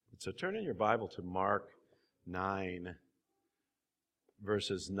So turn in your Bible to Mark 9,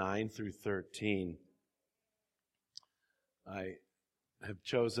 verses 9 through 13. I have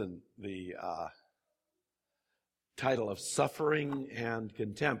chosen the title of Suffering and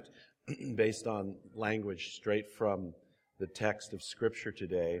Contempt based on language straight from the text of Scripture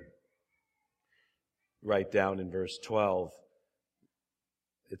today. Right down in verse 12,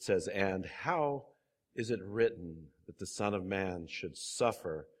 it says, "And how is it written that the Son of Man should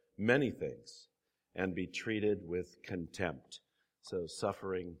suffer many things and be treated with contempt?" So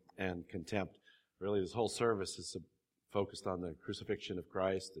suffering and contempt. Really, this whole service is focused on the crucifixion of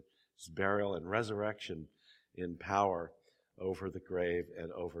Christ, His burial and resurrection in power over the grave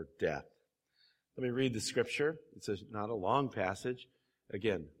and over death. Let me read the Scripture. It's not a long passage.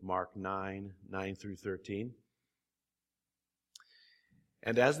 Again, Mark 9 through 13.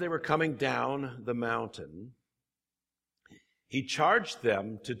 "And as they were coming down the mountain, He charged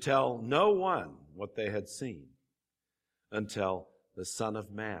them to tell no one what they had seen until the Son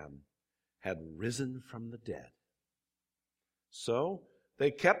of Man had risen from the dead. So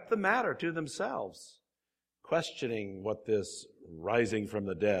they kept the matter to themselves, questioning what this rising from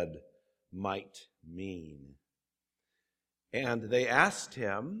the dead might mean. And they asked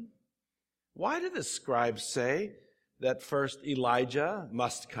him, 'Why do the scribes say that first Elijah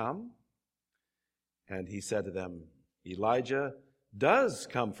must come?' And he said to them, 'Elijah does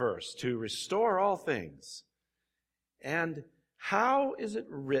come first to restore all things. And how is it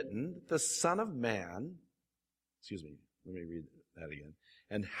written that the Son of Man,' let me read that again.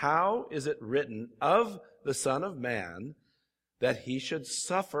 "And how is it written of the Son of Man that he should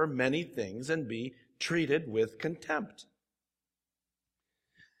suffer many things and be treated with contempt?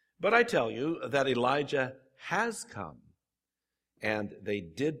 But I tell you that Elijah has come, and they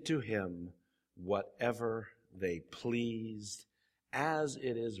did to him whatever they pleased, as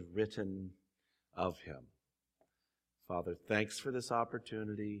it is written of him." Father, thanks for this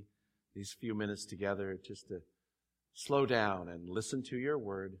opportunity, these few minutes together, just to slow down and listen to your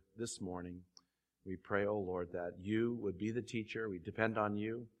word this morning. We pray, O Lord, that you would be the teacher. We depend on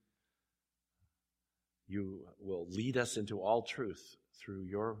you. You will lead us into all truth through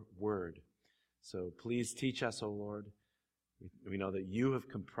your word. So please teach us, O Lord. We know that you have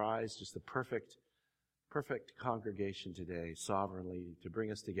comprised just the perfect congregation today, sovereignly, to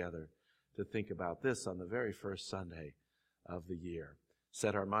bring us together to think about this on the very first Sunday of the year.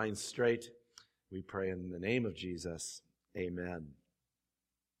 Set our minds straight, we pray in the name of Jesus. Amen.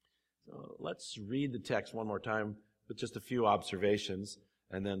 So let's read the text one more time with just a few observations,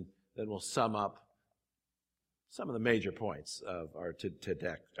 and then we'll sum up some of the major points of our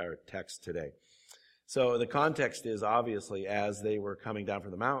text today. So the context is obviously as they were coming down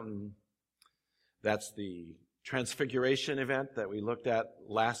from the mountain. That's the transfiguration event that we looked at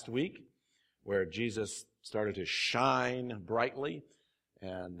last week, where Jesus started to shine brightly,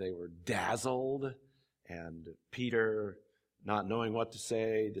 and they were dazzled, and Peter, not knowing what to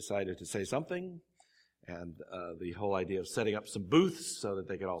say, decided to say something, and the whole idea of setting up some booths so that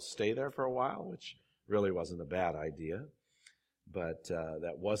they could all stay there for a while, which really wasn't a bad idea, but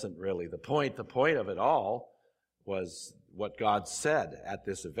that wasn't really the point. The point of it all was what God said at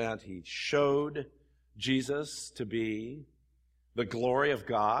this event. He showed Jesus to be the glory of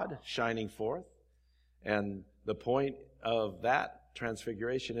God shining forth, and the point of that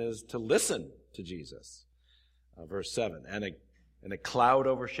transfiguration is to listen to Jesus. Verse 7, and a cloud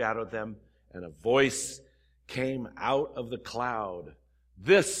overshadowed them, and a voice came out of the cloud.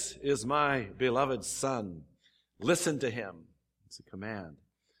 "This is my beloved Son. Listen to him." It's a command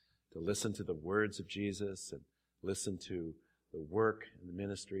to listen to the words of Jesus and listen to the work and the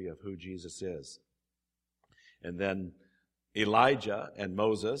ministry of who Jesus is. And then Elijah and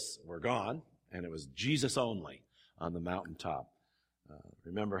Moses were gone, and it was Jesus only on the mountaintop.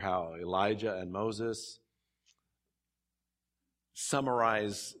 Remember how Elijah and Moses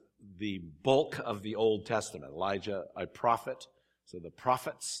summarize the bulk of the Old Testament. Elijah, a prophet, so the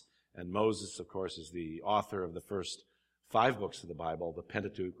prophets, and Moses, of course, is the author of the first 5 books of the Bible, the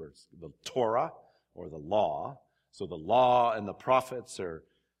Pentateuch, or the Torah, or the law. So the law and the prophets are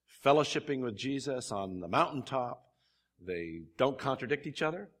fellowshipping with Jesus on the mountaintop. They don't contradict each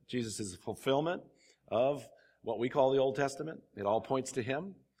other. Jesus is a fulfillment of what we call the Old Testament. It all points to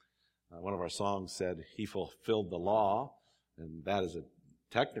him. One of our songs said, "He fulfilled the law," and that is a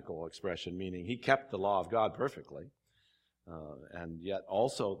technical expression, meaning he kept the law of God perfectly. And yet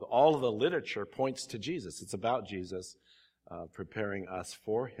also, all of the literature points to Jesus. It's about Jesus, preparing us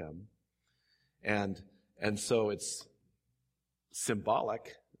for him. And so it's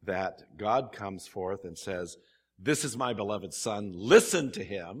symbolic that God comes forth and says, This is my beloved Son. Listen to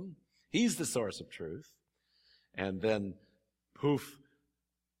him. He's the source of truth. And then, poof,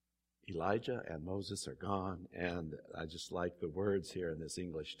 Elijah and Moses are gone. And I just like the words here in this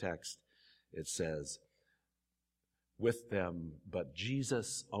English text. It says, with them, but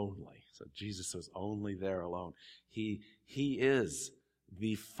Jesus only. So Jesus was only there alone. He is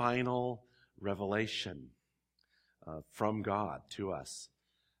the final revelation from God to us.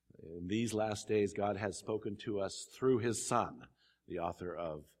 In these last days, God has spoken to us through his Son, the author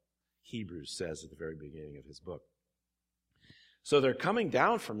of Hebrews says at the very beginning of his book. So they're coming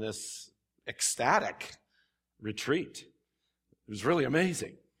down from this ecstatic retreat. It was really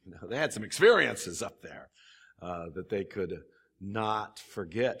amazing. They had some experiences up there that they could not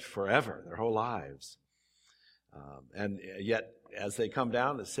forget forever, their whole lives. And yet, as they come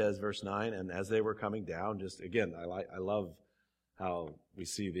down, it says, verse 9, and as they were coming down, just again, I love how we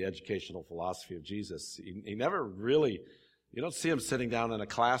see the educational philosophy of Jesus. He never really, you don't see him sitting down in a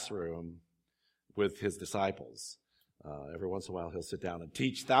classroom with his disciples. Every once in a while he'll sit down and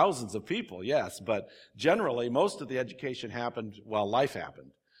teach thousands of people, yes, but generally most of the education happened while life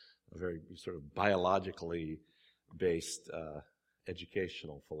happened. A very sort of biologically based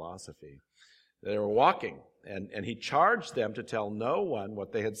educational philosophy. They were walking, and he charged them to tell no one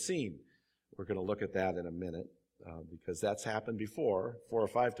what they had seen. We're going to look at that in a minute, because that's happened before, 4 or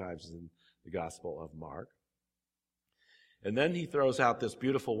 5 times in the Gospel of Mark. And then he throws out this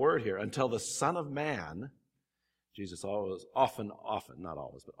beautiful word here, until the Son of Man. Jesus often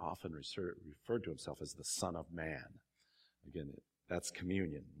referred to himself as the Son of Man. Again, that's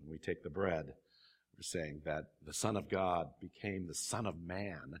communion. When we take the bread, we're saying that the Son of God became the Son of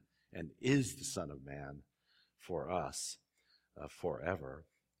Man and is the Son of Man for us forever,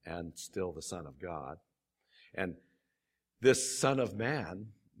 and still the Son of God. And this Son of Man,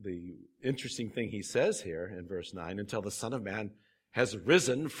 the interesting thing he says here in verse 9, until the Son of Man has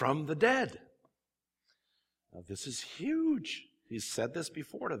risen from the dead. Now, this is huge. He's said this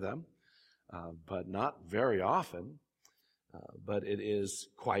before to them, but not very often. But it is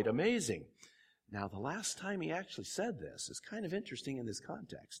quite amazing. Now, the last time he actually said this is kind of interesting in this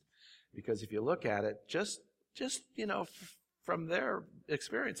context, because if you look at it, just from their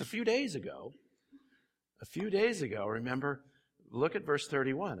experience a few days ago, remember, look at verse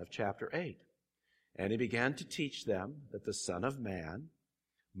 31 of chapter 8. And he began to teach them that the Son of Man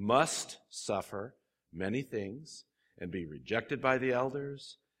must suffer many things and be rejected by the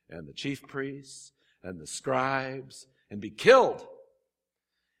elders and the chief priests and the scribes and be killed,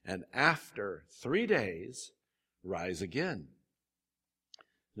 and after 3 days rise again.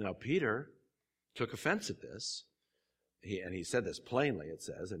 Now Peter took offense at this, and he said this plainly, it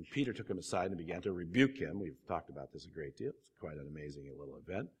says, and Peter took him aside and began to rebuke him. We've talked about this a great deal. It's quite an amazing little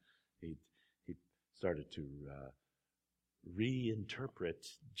event. He started to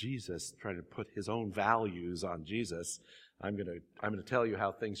reinterpret Jesus, trying to put his own values on Jesus. I'm going to tell you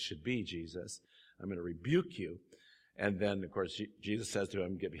how things should be, Jesus. I'm going to rebuke you. And then, of course, Jesus says to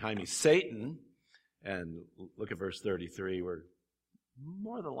him, "Get behind me, Satan." And look at verse 33. We're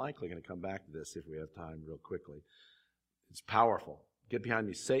more than likely going to come back to this if we have time real quickly. It's powerful. "Get behind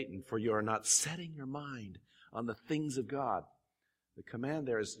me, Satan, for you are not setting your mind on the things of God." The command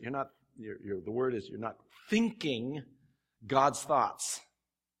there is you're not thinking God's thoughts.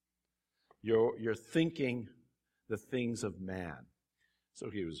 You're thinking the things of man. So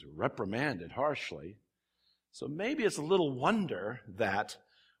he was reprimanded harshly. So maybe it's a little wonder that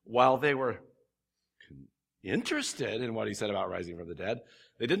while they were interested in what he said about rising from the dead,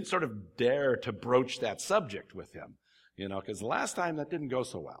 they didn't sort of dare to broach that subject with him, because the last time that didn't go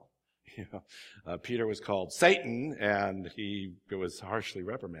so well. Peter was called Satan, and he was harshly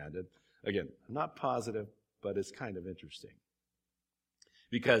reprimanded. Again, I'm not positive, but it's kind of interesting.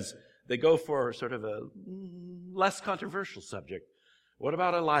 Because they go for sort of a less controversial subject. What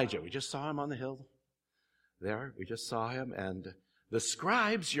about Elijah? We just saw him on the hill there. We just saw him. And the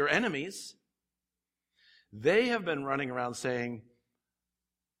scribes, your enemies, they have been running around saying,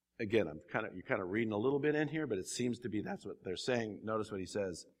 again, you're kind of reading a little bit in here, but it seems to be that's what they're saying. Notice what he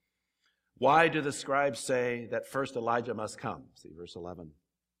says. Why do the scribes say that first Elijah must come? See, verse 11.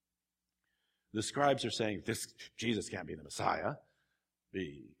 The scribes are saying, this Jesus can't be the Messiah,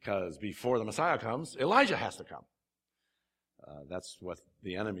 because before the Messiah comes, Elijah has to come. That's what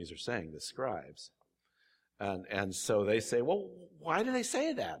the enemies are saying, the scribes. And so they say, well, why do they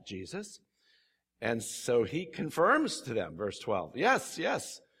say that, Jesus? And so he confirms to them, verse 12.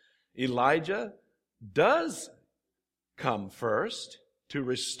 Yes, Elijah does come first to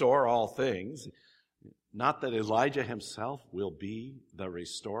restore all things. Not that Elijah himself will be the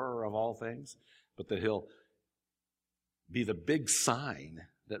restorer of all things, but that he'll be the big sign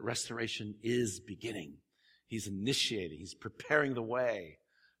that restoration is beginning. He's initiating, he's preparing the way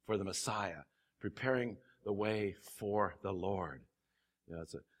for the Messiah, preparing the way for the Lord. You know,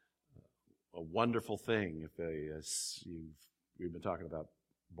 it's a wonderful thing. We've been talking about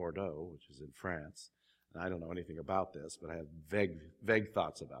Bordeaux, which is in France. And I don't know anything about this, but I have vague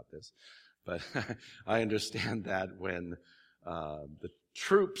thoughts about this. But I understand that when the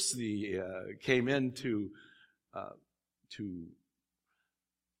troops came in to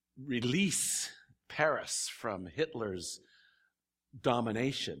release Paris from Hitler's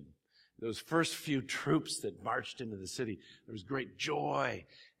domination, those first few troops that marched into the city, there was great joy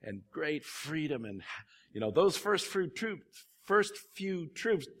and great freedom. And, you know, those first few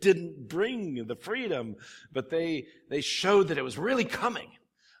troops didn't bring the freedom, but they showed that it was really coming.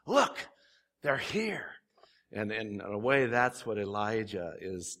 Look, they're here. And in a way, that's what Elijah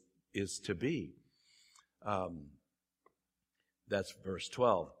is to be. That's verse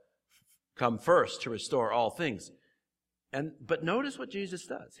 12. Come first to restore all things. But notice what Jesus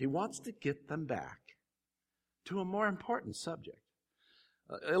does. He wants to get them back to a more important subject.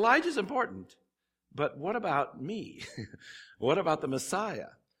 Elijah's important, but what about me? What about the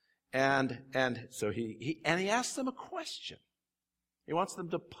Messiah? And so he asks them a question. He wants them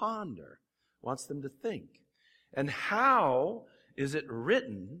to ponder, wants them to think. And how is it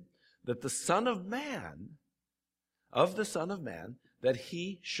written that the Son of Man, that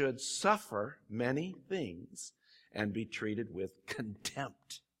he should suffer many things and be treated with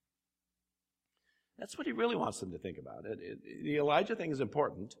contempt? That's what he really wants them to think about. The Elijah thing is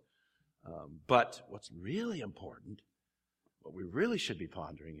important, but what's really important, what we really should be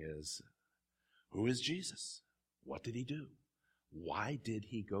pondering is, who is Jesus? What did he do? Why did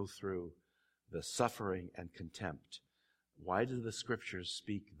he go through the suffering and contempt? Why do the scriptures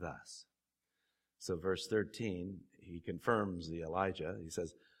speak thus? So verse 13, he confirms the Elijah. He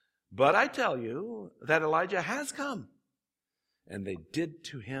says, but I tell you that Elijah has come, and they did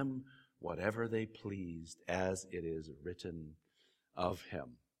to him whatever they pleased, as it is written of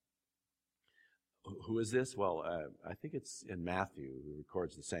him. Who is this? Well, I think it's in Matthew, who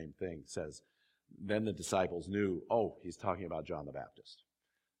records the same thing. It says, then the disciples knew, he's talking about John the Baptist.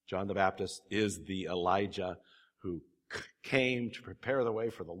 John the Baptist is the Elijah who came to prepare the way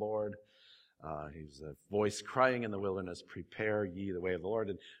for the Lord. He's a voice crying in the wilderness, prepare ye the way of the Lord.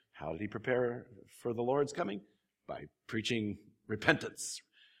 And how did he prepare for the Lord's coming? By preaching repentance.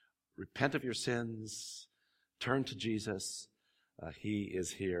 Repent of your sins. Turn to Jesus. He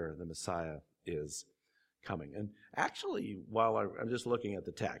is here. The Messiah is coming. And actually, while I'm just looking at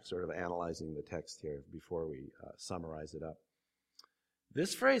the text, sort of analyzing the text here before we summarize it up,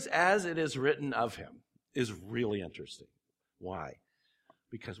 this phrase, as it is written of him, is really interesting. Why?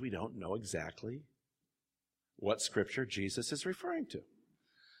 Because we don't know exactly what scripture Jesus is referring to.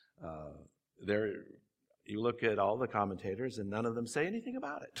 You look at all the commentators, and none of them say anything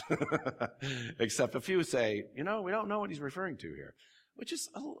about it. Except a few say, we don't know what he's referring to here, which is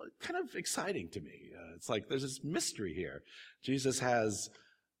kind of exciting to me. It's like there's this mystery here. Jesus has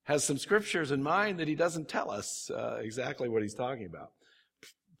some scriptures in mind that he doesn't tell us exactly what he's talking about.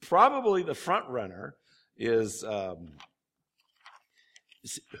 Probably the front runner is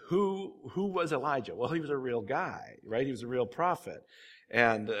who was Elijah? Well, he was a real guy, right? He was a real prophet.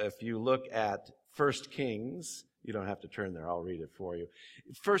 And if you look at 1 Kings, you don't have to turn there, I'll read it for you.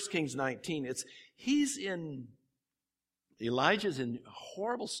 1 Kings 19, Elijah's in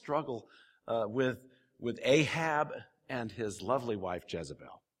horrible struggle with Ahab and his lovely wife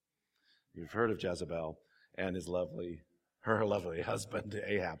Jezebel. You've heard of Jezebel and her lovely husband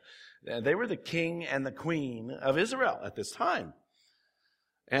Ahab. They were the king and the queen of Israel at this time.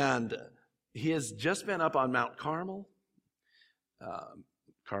 And he has just been up on Mount Carmel,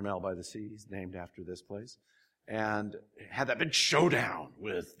 Carmel by the sea, is named after this place, and had that big showdown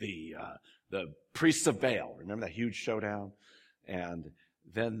with the priests of Baal. Remember that huge showdown? And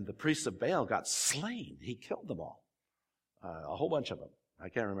then the priests of Baal got slain. He killed them all, a whole bunch of them. I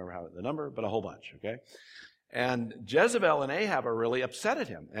can't remember the number, but a whole bunch, okay? And Jezebel and Ahab are really upset at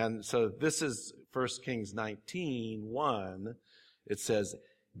him. And so this is 1 Kings 19:1. It says,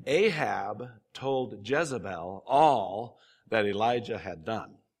 Ahab told Jezebel all that Elijah had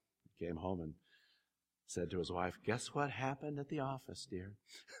done. He came home and said to his wife, guess what happened at the office, dear?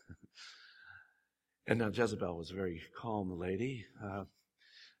 And now Jezebel was a very calm lady.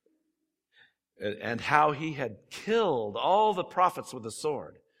 And how he had killed all the prophets with the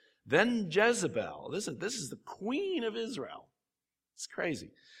sword. Then Jezebel, this is the queen of Israel. It's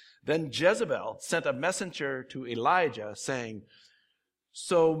crazy. Then Jezebel sent a messenger to Elijah saying,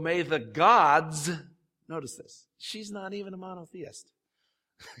 so may the gods, Notice this. She's not even a monotheist.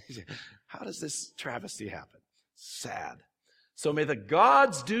 How does this travesty happen? Sad. So may the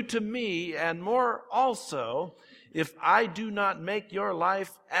gods do to me and more also if I do not make your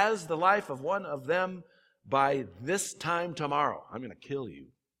life as the life of one of them by this time tomorrow. I'm going to kill you.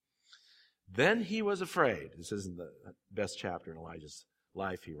 Then he was afraid. This isn't the best chapter in Elijah's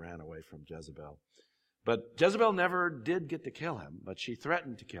life. He ran away from Jezebel. But Jezebel never did get to kill him, but she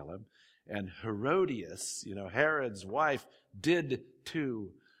threatened to kill him. And Herodias, Herod's wife, did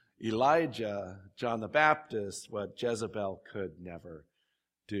to Elijah, John the Baptist, what Jezebel could never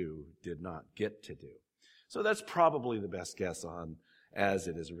do, did not get to do. So that's probably the best guess on as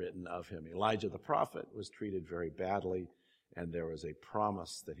it is written of him. Elijah the prophet was treated very badly, and there was a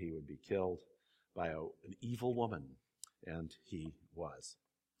promise that he would be killed by an evil woman, and he was.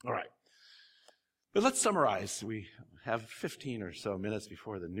 All right. But let's summarize. We have 15 or so minutes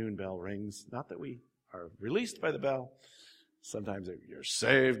before the noon bell rings. Not that we are released by the bell. Sometimes you're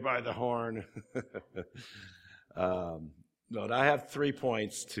saved by the horn. But I have 3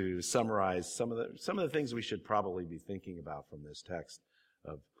 points to summarize some of the things we should probably be thinking about from this text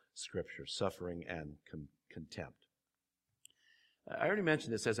of Scripture: suffering and contempt. I already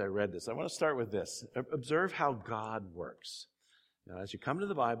mentioned this as I read this. I want to start with this. Observe how God works. Now, as you come to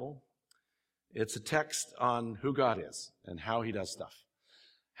the Bible, it's a text on who God is and how he does stuff,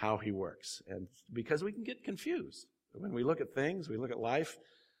 how he works. And because we can get confused. When we look at things, we look at life,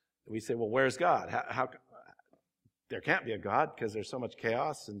 we say, well, where's God? How there can't be a God because there's so much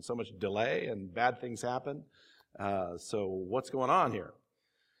chaos and so much delay and bad things happen. So what's going on here?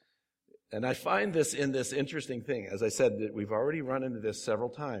 And I find this in this interesting thing. As I said, that we've already run into this several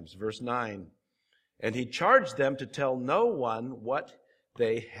times. Verse 9, and he charged them to tell no one what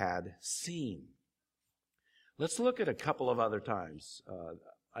they had seen. Let's look at a couple of other times.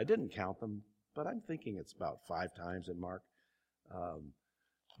 I didn't count them, but I'm thinking it's about 5 times in Mark.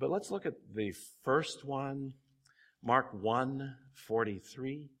 But let's look at the first one, Mark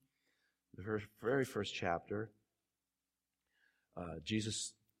 1:43, the very first chapter.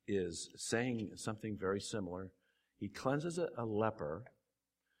 Jesus is saying something very similar. He cleanses a leper.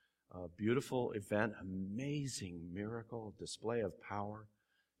 A beautiful event, amazing miracle, display of power.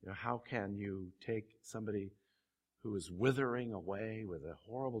 How can you take somebody who is withering away with a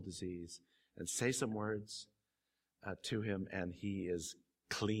horrible disease and say some words to him, and he is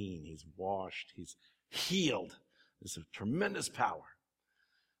clean, he's washed, he's healed. There's a tremendous power.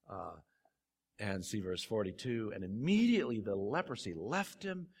 And see verse 42, and immediately the leprosy left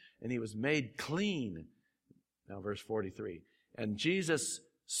him, and he was made clean. Now verse 43, and Jesus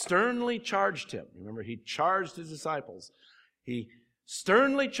sternly charged him. Remember, he charged his disciples. He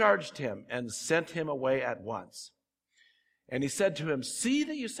sternly charged him and sent him away at once. And he said to him, see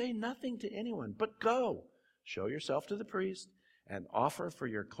that you say nothing to anyone, but go, show yourself to the priest, and offer for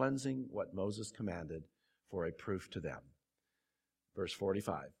your cleansing what Moses commanded for a proof to them. Verse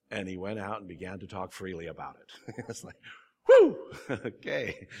 45, and he went out and began to talk freely about it. It's like, whoo,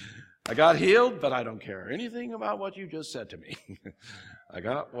 okay. I got healed, but I don't care anything about what you just said to me. I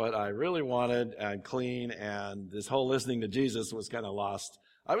got what I really wanted and clean, and this whole listening to Jesus was kind of lost.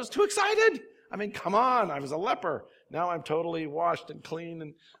 I was too excited. I mean, come on, I was a leper. Now I'm totally washed and clean,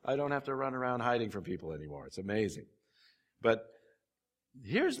 and I don't have to run around hiding from people anymore. It's amazing. But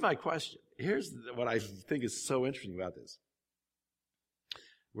here's my question. Here's what I think is so interesting about this.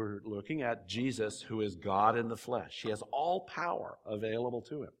 We're looking at Jesus, who is God in the flesh. He has all power available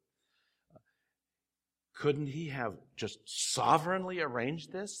to him. Couldn't he have just sovereignly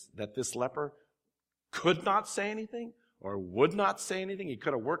arranged this, that this leper could not say anything or would not say anything? He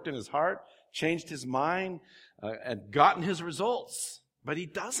could have worked in his heart, changed his mind, and gotten his results. But he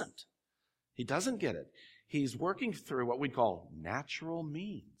doesn't. He doesn't get it. He's working through what we call natural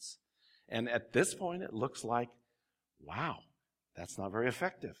means. And at this point, it looks like, wow, that's not very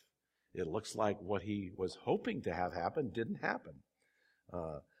effective. It looks like what he was hoping to have happen didn't happen.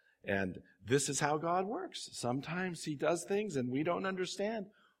 And this is how God works. Sometimes he does things and we don't understand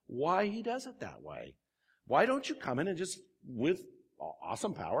why he does it that way. Why don't you come in and just, with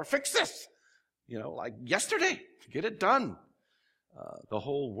awesome power, fix this? Like yesterday, get it done. The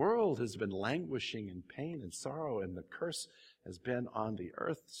whole world has been languishing in pain and sorrow, and the curse has been on the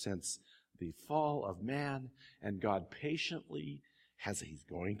earth since the fall of man, and God patiently he's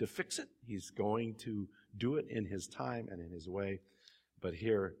going to fix it. He's going to do it in his time and in his way. But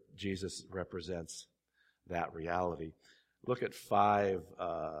here, Jesus represents that reality. Look at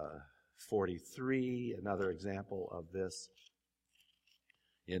 5:43, another example of this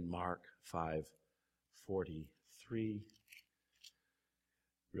in Mark 5:43.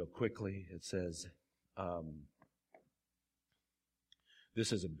 Real quickly, it says,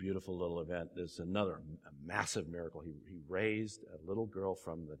 This is a beautiful little event. There's a massive miracle. He raised a little girl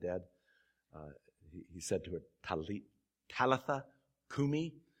from the dead. He said to her, Talitha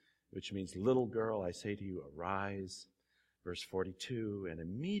Kumi, which means, little girl, I say to you, arise. Verse 42, and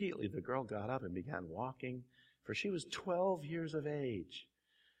immediately the girl got up and began walking, for she was 12 years of age.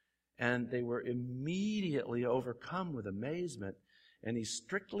 And they were immediately overcome with amazement, and he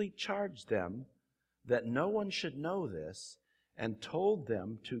strictly charged them that no one should know this, and told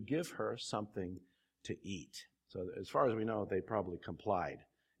them to give her something to eat. So as far as we know, they probably complied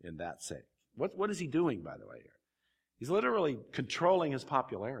in that sense. What is he doing, by the way, here? He's literally controlling his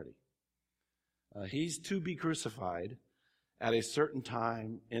popularity. He's to be crucified at a certain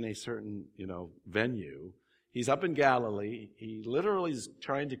time in a certain, venue. He's up in Galilee. He literally is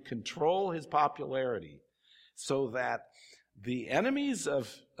trying to control his popularity so that the enemies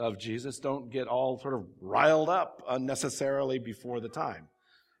of Jesus don't get all sort of riled up unnecessarily before the time.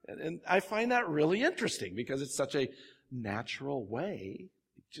 And I find that really interesting because it's such a natural way,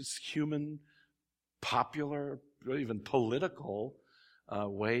 just human, popular, even political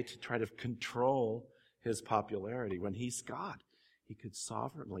way to try to control his popularity. When he's God, he could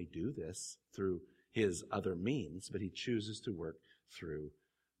sovereignly do this through his other means, but he chooses to work through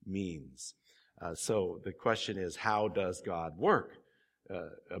means. So the question is, how does God work?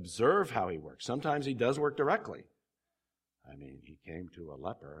 Observe how he works. Sometimes he does work directly. I mean, he came to a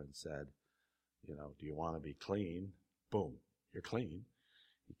leper and said, do you want to be clean? Boom, you're clean.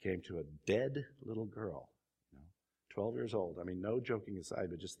 He came to a dead little girl, 12 years old. I mean, no joking aside,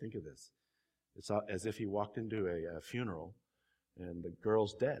 but just think of this. It's as if he walked into a funeral and the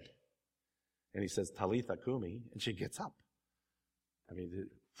girl's dead. And he says, Talitha Kumi, and she gets up. I mean,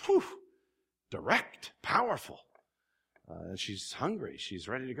 direct, powerful. And she's hungry. She's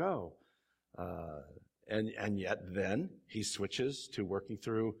ready to go. And yet then he switches to working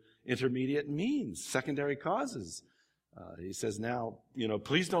through intermediate means, secondary causes. He says, now,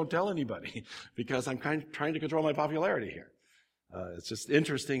 please don't tell anybody because I'm trying to control my popularity here. It's just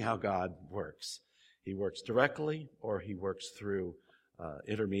interesting how God works. He works directly or he works through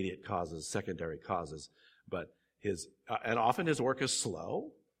intermediate causes, secondary causes. But and often his work is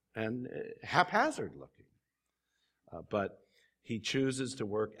slow and haphazard looking. But he chooses to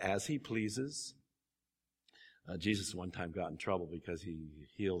work as he pleases. Jesus one time got in trouble because he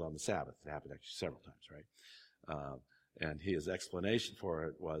healed on the Sabbath. It happened actually several times, right? And his explanation for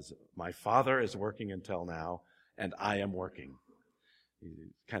it was, my Father is working until now, and I am working. He's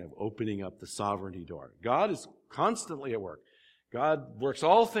kind of opening up the sovereignty door. God is constantly at work. God works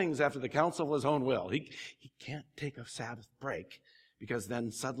all things after the counsel of his own will. He can't take a Sabbath break because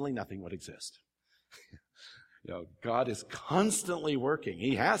then suddenly nothing would exist. God is constantly working.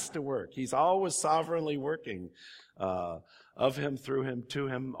 He has to work. He's always sovereignly working. Of him, through him, to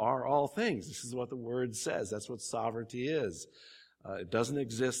him are all things. This is what the word says. That's what sovereignty is. It doesn't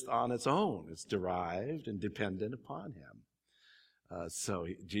exist on its own. It's derived and dependent upon him. So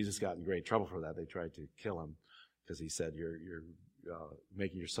Jesus got in great trouble for that. They tried to kill him because he said, you're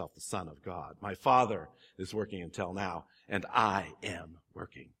making yourself the Son of God. My Father is working until now, and I am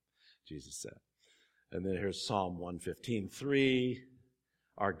working, Jesus said. And then here's Psalm 115:3.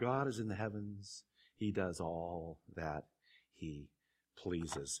 Our God is in the heavens. He does all that he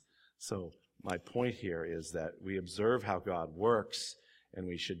pleases. So my point here is that we observe how God works, and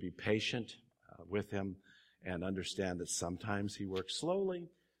we should be patient with him and understand that sometimes he works slowly.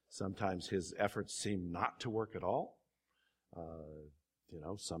 Sometimes his efforts seem not to work at all.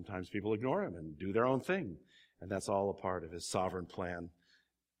 Sometimes people ignore him and do their own thing. And that's all a part of his sovereign plan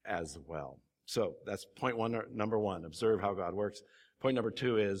as well. So that's point number one, observe how God works. Point number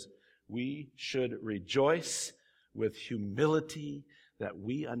two is we should rejoice with humility that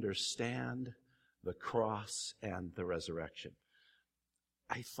we understand the cross and the resurrection.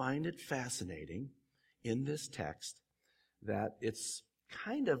 I find it fascinating in this text that it's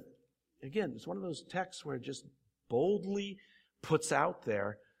kind of, again, it's one of those texts where it just boldly puts out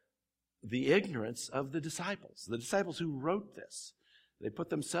there the ignorance of the disciples who wrote this. They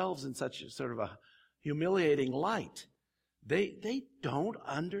put themselves in such sort of a humiliating light. They don't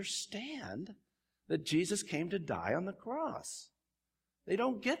understand that Jesus came to die on the cross. They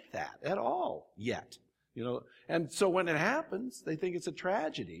don't get that at all yet. And so when it happens, they think it's a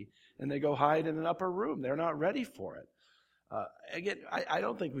tragedy and they go hide in an upper room. They're not ready for it. Again, I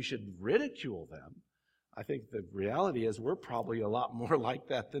don't think we should ridicule them. I think the reality is we're probably a lot more like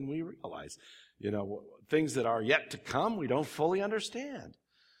that than we realize. Things that are yet to come, we don't fully understand.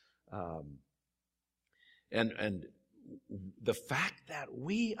 And the fact that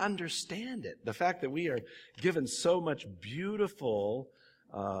we understand it, the fact that we are given so much beautiful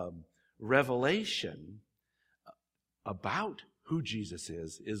revelation about who Jesus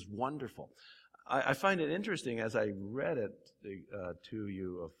is wonderful. I find it interesting as I read it to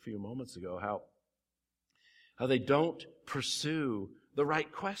you a few moments ago, how they don't pursue the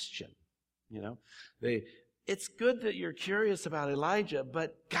right question. It's good that you're curious about Elijah,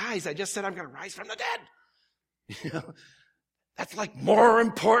 but guys, I just said I'm going to rise from the dead. That's like more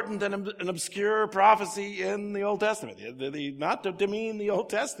important than an obscure prophecy in the Old Testament. Not to demean the Old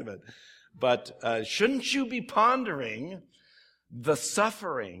Testament, but shouldn't you be pondering the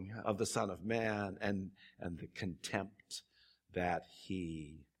suffering of the Son of Man and the contempt that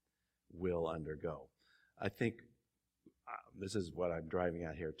he will undergo? I think this is what I'm driving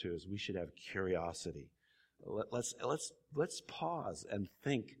at here too, is we should have curiosity. Let's pause and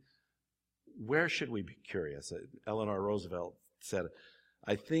think, where should we be curious? Eleanor Roosevelt said,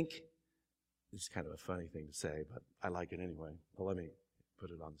 I think, it's kind of a funny thing to say, but I like it anyway. Well, let me put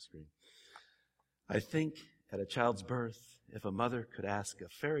it on the screen. I think at a child's birth, if a mother could ask a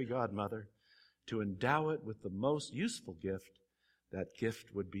fairy godmother to endow it with the most useful gift, that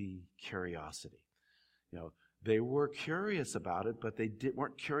gift would be curiosity. They were curious about it, but they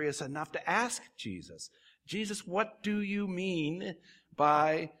weren't curious enough to ask Jesus, Jesus, what do you mean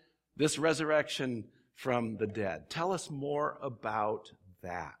by this resurrection from the dead? Tell us more about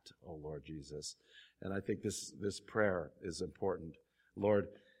that, O Lord Jesus. And I think this prayer is important. Lord,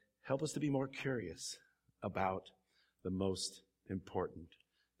 help us to be more curious about the most important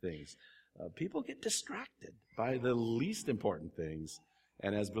things. People get distracted by the least important things.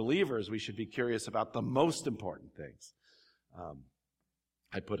 And as believers, we should be curious about the most important things.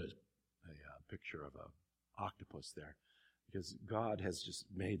 I put a picture of an octopus there because God has just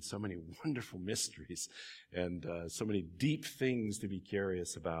made so many wonderful mysteries and so many deep things to be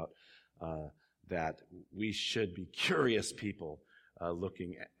curious about that we should be curious people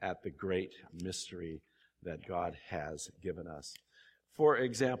looking at the great mystery that God has given us. For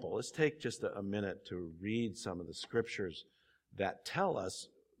example, let's take just a minute to read some of the scriptures that tell us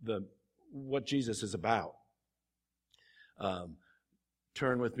what Jesus is about.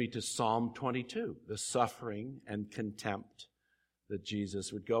 Turn with me to Psalm 22, the suffering and contempt that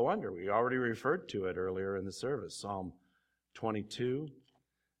Jesus would go under. We already referred to it earlier in the service. Psalm 22,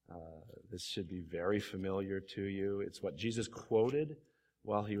 this should be very familiar to you. It's what Jesus quoted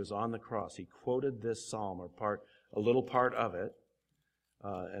while he was on the cross. He quoted this psalm, or a little part of it,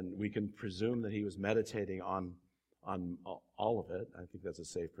 and we can presume that he was meditating on all of it. I think that's a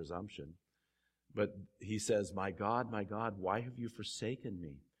safe presumption. But he says, my God, why have you forsaken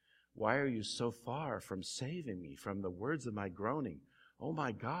me? Why are you so far from saving me from the words of my groaning? Oh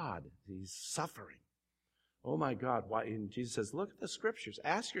my God, he's suffering. Oh my God, why? And Jesus says, look at the scriptures.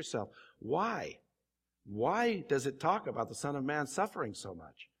 Ask yourself, why? Why does it talk about the Son of Man suffering so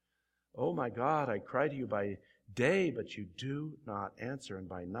much? Oh my God, I cry to you by day, but you do not answer, and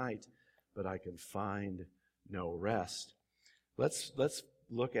by night, but I can find no rest. Let's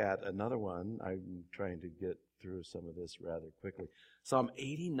look at another one. I'm trying to get through some of this rather quickly. Psalm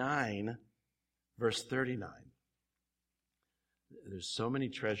 89, verse 39. There's so many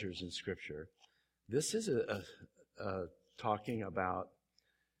treasures in Scripture. This is talking about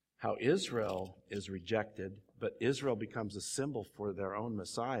how Israel is rejected, but Israel becomes a symbol for their own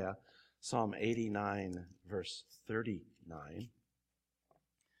Messiah. Psalm 89, verse 39.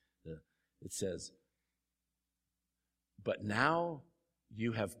 It says, but now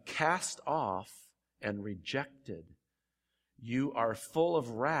you have cast off and rejected. You are full of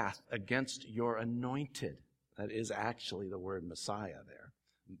wrath against your anointed. That is actually the word Messiah there.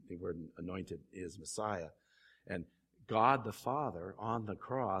 The word anointed is Messiah. And God the Father on the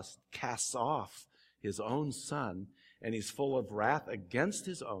cross casts off his own Son, and he's full of wrath against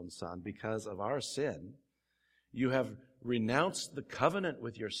his own Son because of our sin. You have renounced the covenant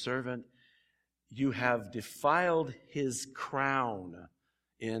with your servant. You have defiled his crown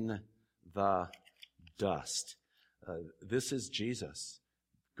in the dust. This is Jesus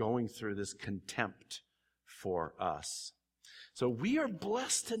going through this contempt for us. So we are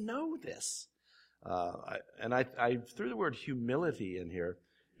blessed to know this. I threw the word humility in here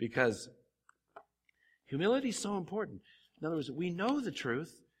because humility is so important. In other words, we know the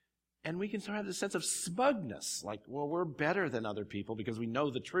truth, and we can sort of have this sense of smugness, like, well, we're better than other people because we know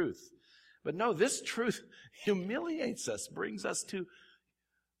the truth. But no, this truth humiliates us, brings us to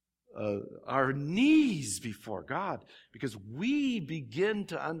our knees before God, because we begin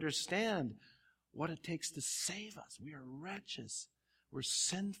to understand what it takes to save us. We are wretches. We're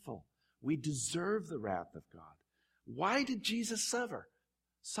sinful. We deserve the wrath of God. Why did Jesus suffer?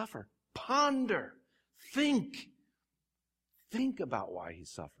 Ponder. Think. Think about why he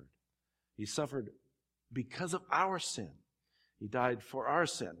suffered. He suffered because of our sin. He died for our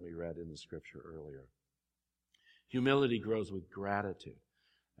sin, we read in the scripture earlier. Humility grows with gratitude.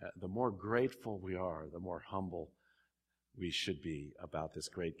 The more grateful we are, the more humble we should be about this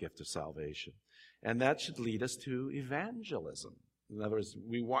great gift of salvation. And that should lead us to evangelism. In other words,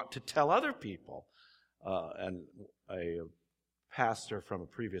 we want to tell other people. And a pastor from a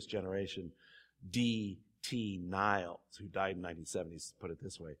previous generation, D.T. Niles, who died in 1970s, put it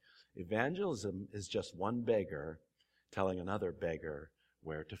this way: evangelism is just one beggar telling another beggar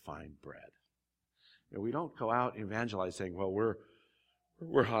where to find bread. We don't go out and evangelize saying, well,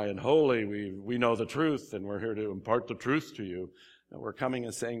 we're high and holy, we know the truth, and we're here to impart the truth to you. No, we're coming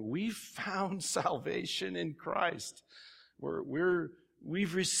and saying, we've found salvation in Christ.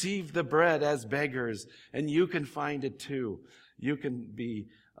 We've received the bread as beggars, and you can find it too. You can be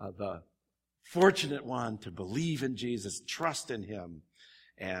the fortunate one to believe in Jesus, trust in him,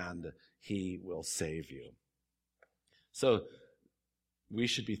 and he will save you. So we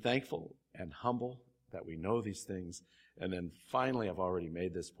should be thankful and humble that we know these things. And then finally, I've already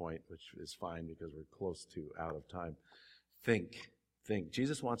made this point, which is fine because we're close to out of time. Think.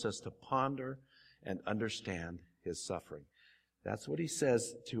 Jesus wants us to ponder and understand his suffering. That's what he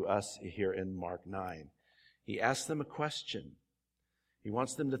says to us here in Mark 9. He asks them a question. He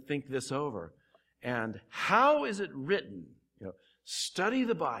wants them to think this over. And how is it written? Study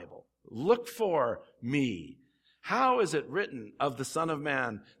the Bible. Look for me. How is it written of the Son of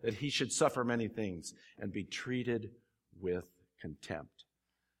Man that he should suffer many things and be treated with contempt?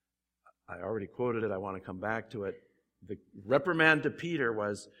 I already quoted it. I want to come back to it. The reprimand to Peter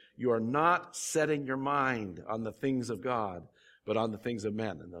was, you are not setting your mind on the things of God, but on the things of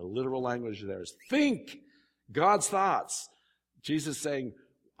men. And the literal language there is, think God's thoughts. Jesus saying,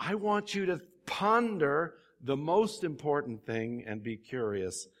 I want you to ponder the most important thing and be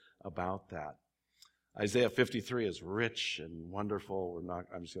curious about that. Isaiah 53 is rich and wonderful.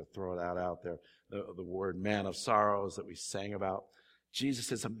 I'm just going to throw it out there. The word man of sorrows that we sang about.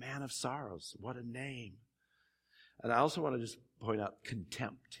 Jesus is a man of sorrows. What a name. And I also want to just point out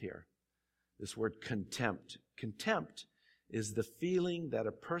contempt here. This word contempt. Contempt is the feeling that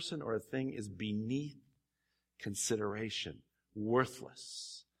a person or a thing is beneath consideration,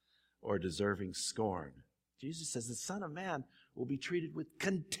 worthless, or deserving scorn. Jesus says the Son of Man will be treated with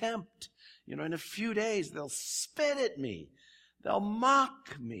contempt. In a few days, they'll spit at me. They'll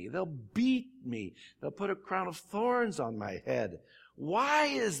mock me. They'll beat me. They'll put a crown of thorns on my head. Why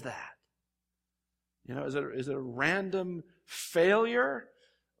is that? Is it a random failure?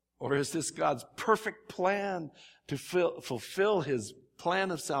 Or is this God's perfect plan to fulfill his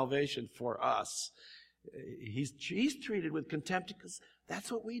plan of salvation for us? He's treated with contempt because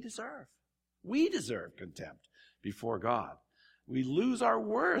that's what we deserve. We deserve contempt before God. We lose our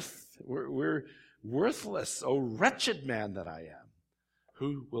worth. We're worthless. Oh, wretched man that I am.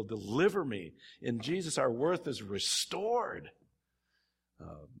 Who will deliver me? In Jesus, our worth is restored.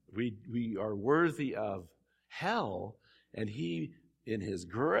 We are worthy of hell, and he, in his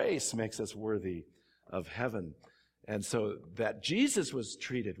grace, makes us worthy of heaven. And so that Jesus was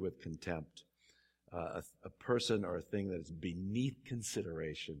treated with contempt, a person or a thing that is beneath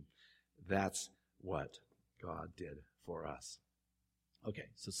consideration, that's what God did for us. Okay,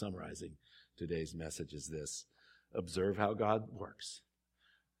 so summarizing today's message is this. Observe how God works.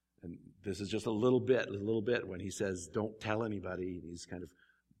 And this is just a little bit when he says, don't tell anybody. He's kind of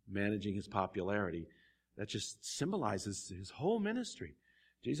managing his popularity. That just symbolizes his whole ministry.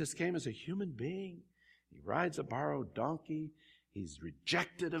 Jesus came as a human being. He rides a borrowed donkey. He's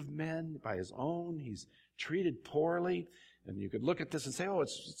rejected of men by his own. He's treated poorly. And you could look at this and say,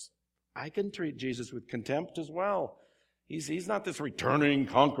 I can treat Jesus with contempt as well. He's not this returning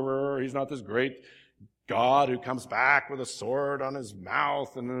conqueror. He's not this great God who comes back with a sword on his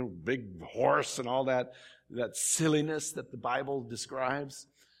mouth and a big horse and all that silliness that the Bible describes.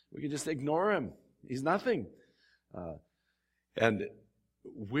 We can just ignore him. He's nothing. And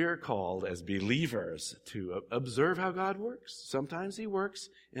we're called as believers to observe how God works. Sometimes he works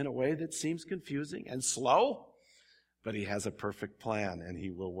in a way that seems confusing and slow, but he has a perfect plan and he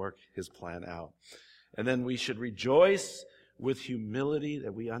will work his plan out. And then we should rejoice with humility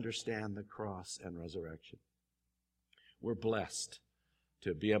that we understand the cross and resurrection. We're blessed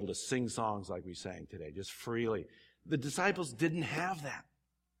to be able to sing songs like we sang today, just freely. The disciples didn't have that.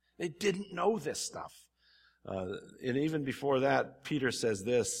 They didn't know this stuff. And even before that, Peter says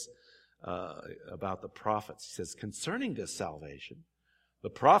this about the prophets. He says, concerning this salvation, the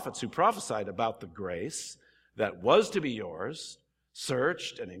prophets who prophesied about the grace that was to be yours,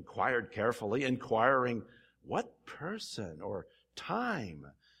 searched and inquired carefully, inquiring what person or time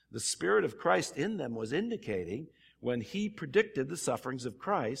the Spirit of Christ in them was indicating when he predicted the sufferings of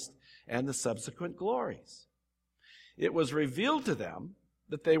Christ and the subsequent glories. It was revealed to them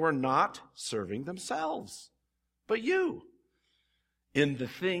that they were not serving themselves, but you, in the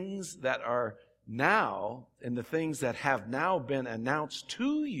things that are now, in the things that have now been announced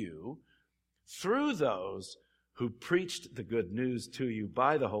to you through those who preached the good news to you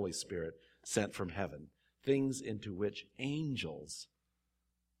by the Holy Spirit sent from heaven, things into which angels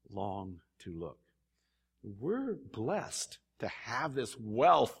long to look. We're blessed to have this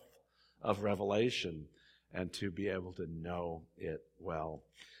wealth of revelation and to be able to know it well.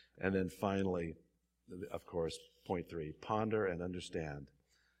 And then finally, of course, point 3, ponder and understand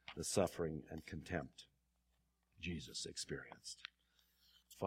the suffering and contempt Jesus experienced.